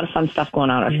a lot of fun stuff going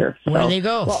on out here. Where do they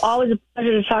go? Well, always a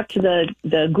pleasure to talk to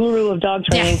the guru of dog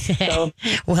training. So.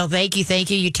 Well, thank you.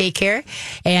 You take care.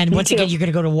 And once again, you're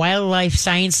going to go to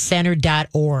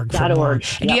wildlifesciencecenter.org. .org.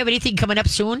 And do you have anything coming up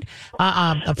soon?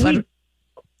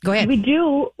 Go ahead. We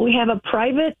do. We have a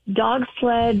private dog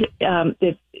sled.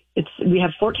 We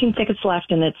have 14 tickets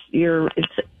left, and it's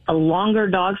a longer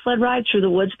dog sled ride through the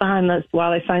woods behind the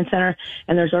Wildlife Science Center,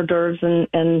 and there's hors d'oeuvres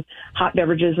and hot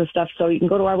beverages and stuff. So you can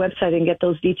go to our website and get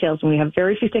those details. And we have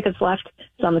very few tickets left.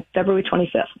 It's on February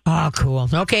 25th. Oh, cool.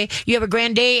 Okay. You have a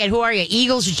grand day. And who are you?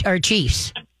 Eagles or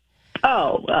Chiefs?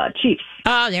 Oh, Chiefs.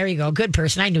 Oh, there you go. Good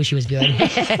person. I knew she was good.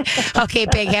 Okay,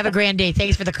 Peg, have a grand day.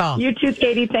 Thanks for the call. You too,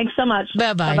 Katie. Thanks so much.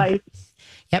 Bye-bye. Bye-bye.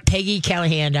 Yep, Peggy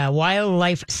Callahan,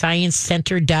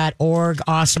 wildlifesciencecenter.org.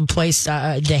 Awesome place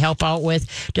to help out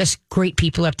with. Just great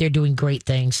people up there doing great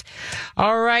things.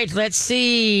 All right, let's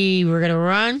see. We're going to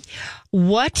run.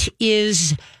 What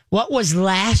is What was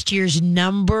last year's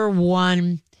number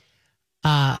one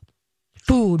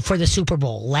food for the Super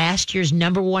Bowl? Last year's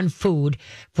number one food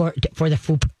for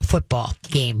the football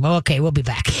game. Okay, we'll be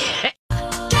back.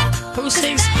 Who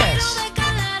sings this?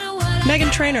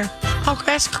 Meghan Trainor. Oh,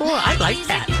 that's cool. I like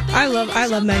that. I love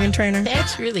Meghan Trainor.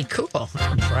 That's really cool.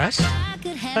 I'm impressed.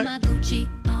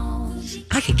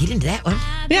 I could get into that one.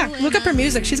 Yeah, look up her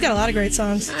music. She's got a lot of great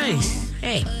songs. Nice.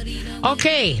 Hey.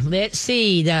 Okay, let's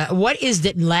see. What is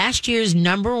the last year's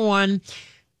number one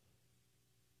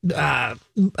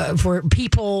for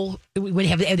people when they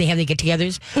have the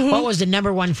get-togethers? Mm-hmm. What was the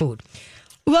number one food?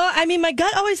 Well, I mean, my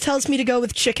gut always tells me to go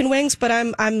with chicken wings, but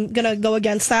I'm gonna go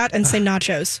against that and say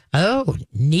nachos. Oh,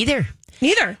 neither.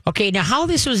 Okay, now how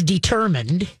this was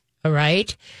determined? All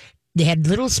right, they had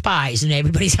little spies in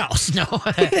everybody's house. No,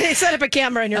 they set up a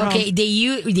camera in your home. Okay, they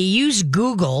used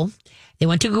Google. They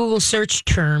went to Google search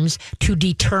terms to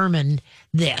determine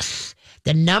this.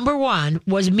 The number one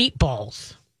was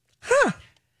meatballs. Huh.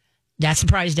 That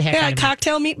surprised the heck out of me.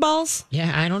 Cocktail meatballs?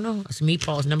 Yeah, I don't know. It's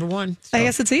meatballs number one. So. I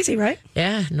guess it's easy, right?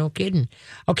 Yeah, no kidding.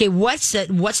 Okay, what's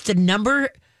the number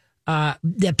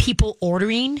that people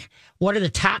ordering? What are the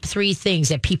top three things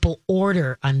that people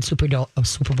order on Super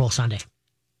Bowl Sunday?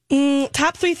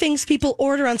 Top three things people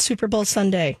order on Super Bowl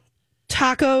Sunday: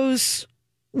 tacos,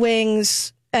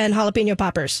 wings, and jalapeno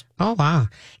poppers. Oh wow!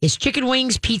 It's chicken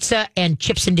wings, pizza, and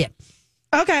chips and dip.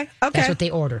 Okay. That's what they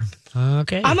order.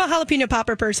 Okay. I'm a jalapeno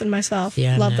popper person myself.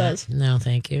 Yeah, love those. No,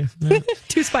 thank you. No.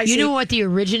 Too spicy. You know what the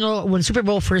original when Super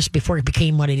Bowl first before it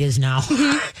became what it is now?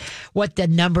 What the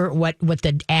number? What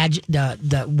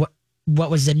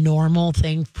was the normal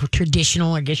thing for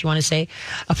traditional? I guess you want to say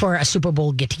for a Super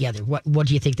Bowl get together. What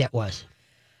do you think that was?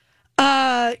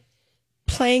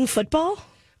 Playing football.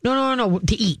 No.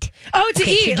 To eat. Oh, to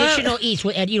eat. Traditional eats.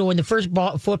 When the first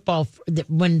football,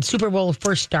 when Super Bowl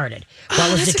first started,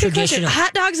 what was the traditional?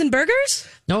 Hot dogs and burgers?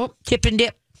 No, chip and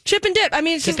dip. Chip and dip. I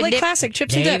mean, it's just like classic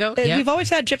chips and dip. There you go. Yep. We've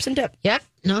always had chips and dip. Yep.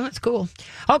 No, that's cool.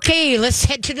 Okay, let's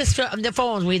head to the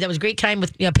phones. That was a great time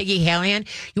with Peggy Callahan.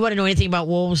 You want to know anything about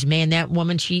wolves? Man, that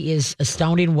woman, she is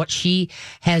astounding what she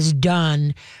has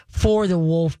done for the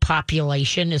wolf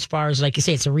population as far as, like you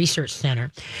say, it's a research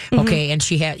center. Okay, and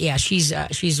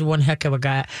she's one heck of a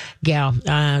gal.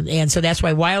 And so that's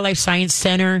why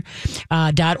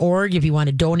wildlifesciencecenter.org if you want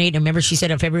to donate. And remember, she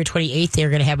said on February 28th,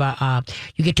 they're going to have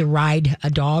you get to ride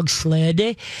a dog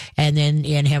sled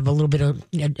and have a little bit of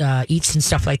eats and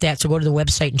stuff like that. So go to the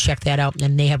website and check that out.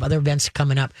 And they have other events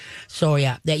coming up. So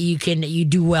yeah, that you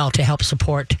do well to help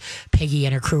support Peggy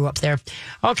and her crew up there.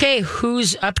 Okay,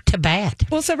 who's up to bat?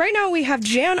 Well, so right now we have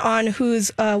Jan on,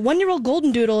 whose 1-year-old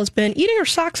golden doodle has been eating her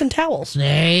socks and towels.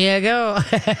 There you go.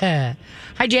 Hi,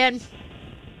 Jan.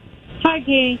 Hi,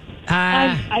 Katie.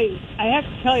 I have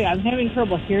to tell you, I'm having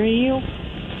trouble hearing you.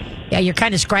 Yeah, you're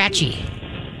kind of scratchy.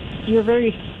 You're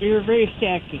very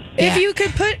stacky. If you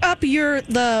could put up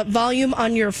the volume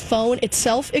on your phone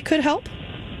itself, it could help.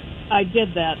 I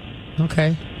did that.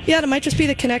 Okay. Yeah, it might just be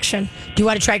the connection. Do you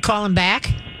want to try calling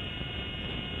back?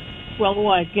 Well,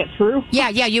 will I get through? Yeah,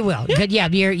 you will.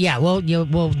 Yeah, we'll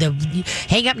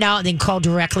hang up now and then call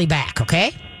directly back.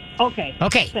 Okay. Okay.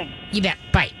 Thanks. You bet.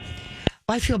 Bye.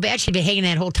 Well, I feel bad. She's been hanging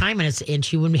that whole time, and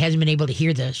she hasn't been able to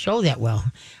hear the show that well.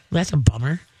 That's a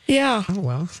bummer. Yeah. Oh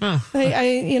well. Huh.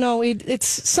 It's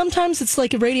sometimes it's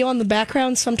like a radio on the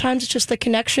background. Sometimes it's just the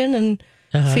connection and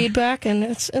feedback, and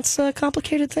it's a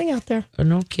complicated thing out there. Oh,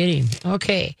 no kidding.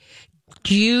 Okay.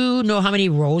 Do you know how many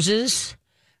roses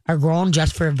are grown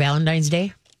just for Valentine's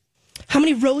Day? How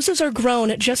many roses are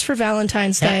grown just for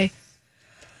Valentine's Day?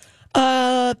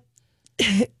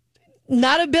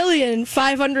 Not 1 billion,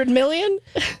 500 million?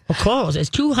 Well, close. It's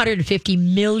 250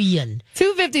 million.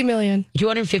 250 million.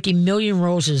 250 million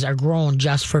roses are grown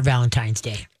just for Valentine's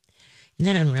Day.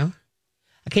 Isn't that unreal?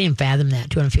 I can't even fathom that,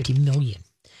 250 million.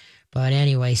 But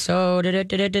anyway, so...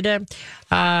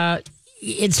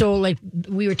 and so, like,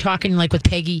 we were talking, like, with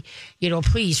Peggy,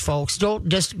 please, folks, don't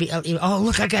just be, oh,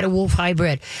 look, I got a wolf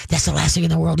hybrid. That's the last thing in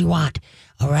the world you want.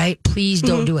 All right? Please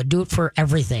don't do it. Do it for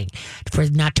everything. For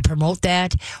not to promote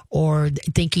that or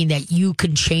thinking that you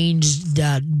can change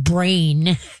the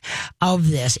brain of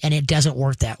this, and it doesn't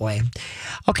work that way.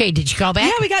 Okay, did you call back?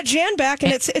 Yeah, we got Jan back,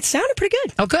 and it sounded pretty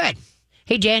good. Oh, good.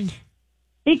 Hey, Jan.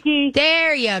 Icky.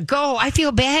 There you go. I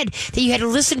feel bad that you had to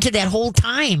listen to that whole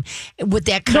time with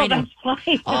that kind of... That's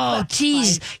fine. Oh,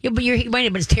 jeez. But you might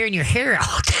have been tearing your hair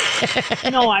out.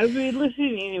 No, I would be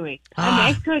listening anyway.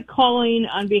 I'm actually calling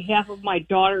on behalf of my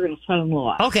daughter and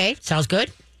son-in-law. Okay, sounds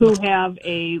good. Who have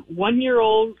a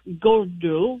 1-year-old golden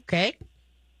doodle. Okay.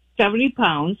 70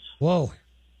 pounds. Whoa.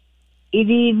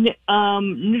 Eating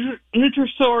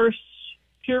Nutrisource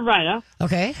Pure Vita,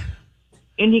 Okay.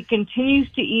 and he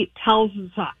continues to eat towels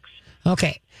and socks.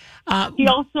 Okay. He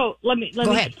also let me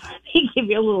Go ahead. let me give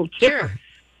you a little tip. Sure.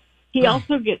 He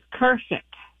also gets car sick.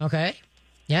 Okay.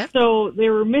 Yeah. So they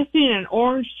were missing an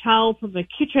orange towel from the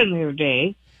kitchen the other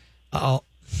day. Oh.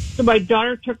 So my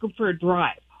daughter took him for a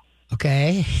drive,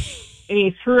 Okay. and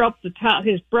he threw up the towel,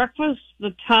 his breakfast,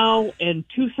 the towel, and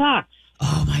 2 socks.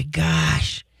 Oh my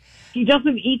gosh. He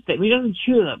doesn't eat them. He doesn't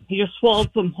chew them. He just swallows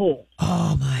them whole.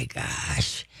 Oh my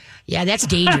gosh. Yeah, that's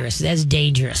dangerous. That's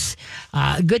dangerous.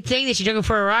 Good thing that you took him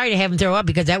for a ride to have him throw up,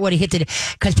 because that would have hit the.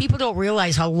 Because people don't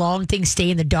realize how long things stay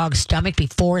in the dog's stomach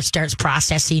before it starts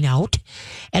processing out.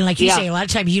 And like you say, a lot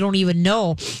of times you don't even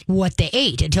know what they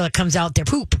ate until it comes out their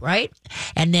poop, right?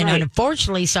 And then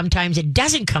unfortunately, sometimes it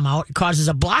doesn't come out. It causes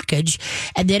a blockage,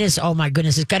 and then it's, oh my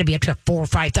goodness, it's got to be up to $4,000 or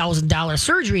 $5,000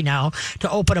 surgery now to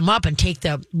open them up and take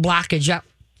the blockage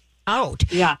out.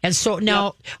 Yeah. And so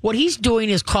now what he's doing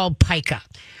is called pica.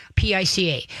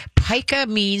 P-I-C-A. Pica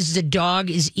means the dog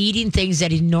is eating things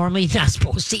that he's normally not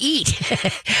supposed to eat.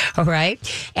 All right.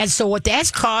 And so what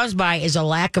that's caused by is a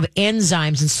lack of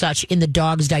enzymes and such in the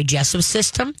dog's digestive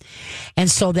system. And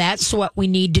so that's what we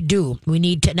need to do. We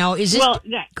need to, now is this,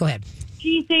 go ahead.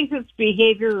 She thinks it's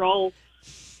behavioral.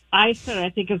 I said I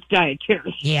think it's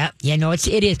dietary. Yeah, no, it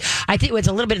is. I think it's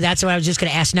a little bit of that's what I was just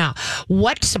going to ask now.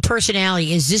 What's the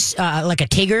personality? Is this like a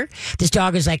tiger? This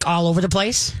dog is like all over the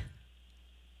place?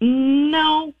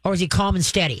 No. Or is he calm and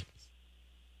steady?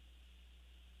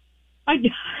 I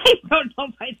don't know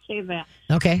if I'd say that.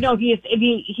 Okay. No, he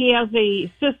has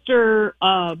a sister,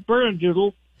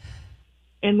 Bernedoodle,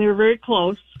 and they're very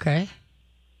close. Okay.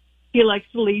 He likes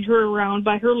to lead her around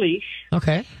by her leash.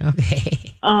 Okay.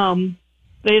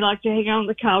 They like to hang out on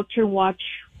the couch and watch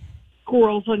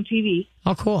squirrels on TV.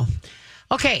 Oh, cool.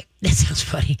 Okay. That sounds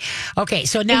funny. Okay,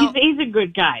 so now... He's a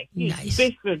good guy. He's nice.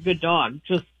 basically a good dog.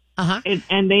 Just Uh-huh.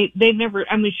 And they never,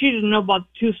 I mean, she didn't know about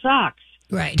the 2 socks.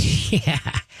 Right. Yeah.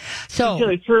 So until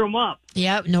they threw them up.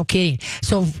 Yeah, no kidding.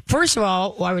 So first of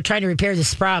all, while we're trying to repair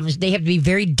this problem, they have to be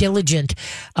very diligent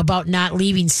about not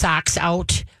leaving socks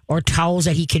out or towels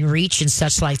that he can reach and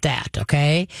such like that.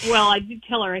 Okay. Well, I did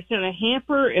tell her. I said a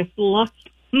hamper is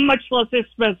much less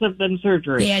expensive than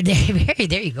surgery. Yeah,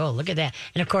 there you go. Look at that.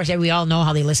 And of course, we all know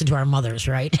how they listen to our mothers,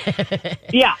 right?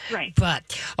 Yeah, right. But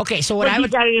okay, so what but I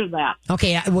would got into that.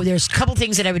 Okay, well, there's a couple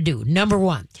things that I would do. Number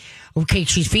one. Okay,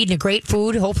 she's feeding a great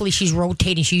food. Hopefully she's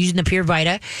rotating. She's using the Pure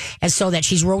Vita. And so that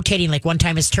she's rotating, like one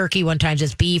time it's turkey, one time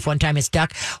it's beef, one time it's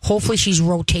duck. Hopefully she's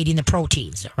rotating the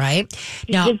proteins, right?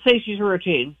 She did say she's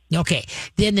rotating. Okay.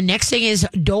 Then the next thing is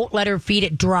don't let her feed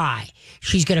it dry.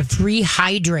 She's going to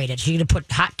rehydrate it. She's going to put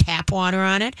hot tap water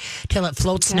on it till it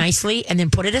floats nicely and then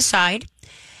put it aside.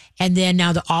 And then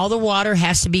now all the water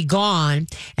has to be gone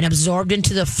and absorbed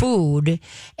into the food.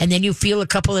 And then you feel a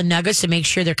couple of nuggets to make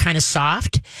sure they're kind of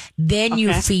soft. Then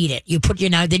you feed it.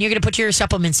 Then you're going to put your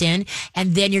supplements in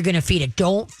and then you're going to feed it.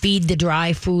 Don't feed the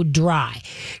dry food dry.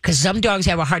 Because some dogs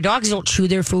have a hard, dogs don't chew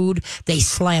their food. They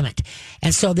slam it.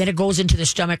 And so then it goes into the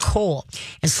stomach whole.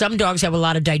 And some dogs have a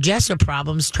lot of digestive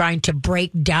problems trying to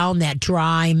break down that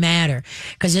dry matter.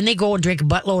 Because then they go and drink a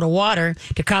buttload of water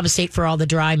to compensate for all the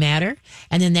dry matter.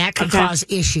 And then that can cause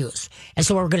issues. And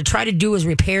so what we're going to try to do is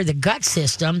repair the gut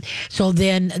system so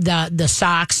then the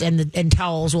socks and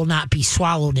towels will not be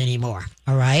swallowed anymore.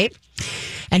 All right?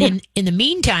 And in the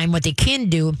meantime, what they can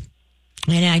do,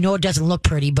 and I know it doesn't look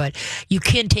pretty, but you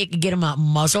can get them a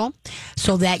muzzle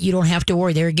so that you don't have to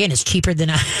worry. There again, it's cheaper than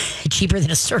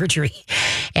a surgery.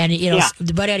 And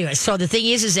but anyway, so the thing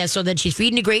is that so then she's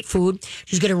feeding the great food.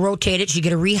 She's going to rotate it. She's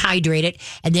going to rehydrate it,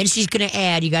 and then she's going to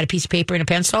add. You got a piece of paper and a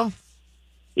pencil?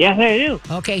 Yes, I do.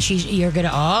 Okay, you're going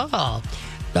to.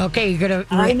 Okay, you're going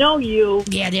to... I know you.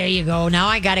 Yeah, there you go. Now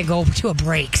I got to go to a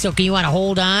break. So can you want to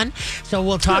hold on? So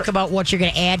we'll talk about what you're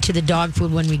going to add to the dog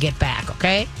food when we get back,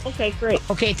 okay? Okay, great.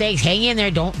 Okay, thanks. Hang in there.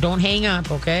 Don't hang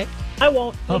up, okay? I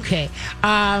won't. Okay.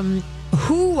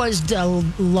 Who was the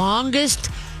longest...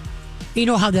 You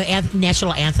know how the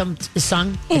national anthem is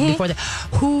sung before that?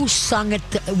 Who sung it,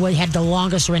 had the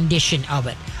longest rendition of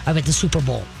it, the Super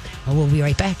Bowl? We'll be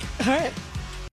right back. All right.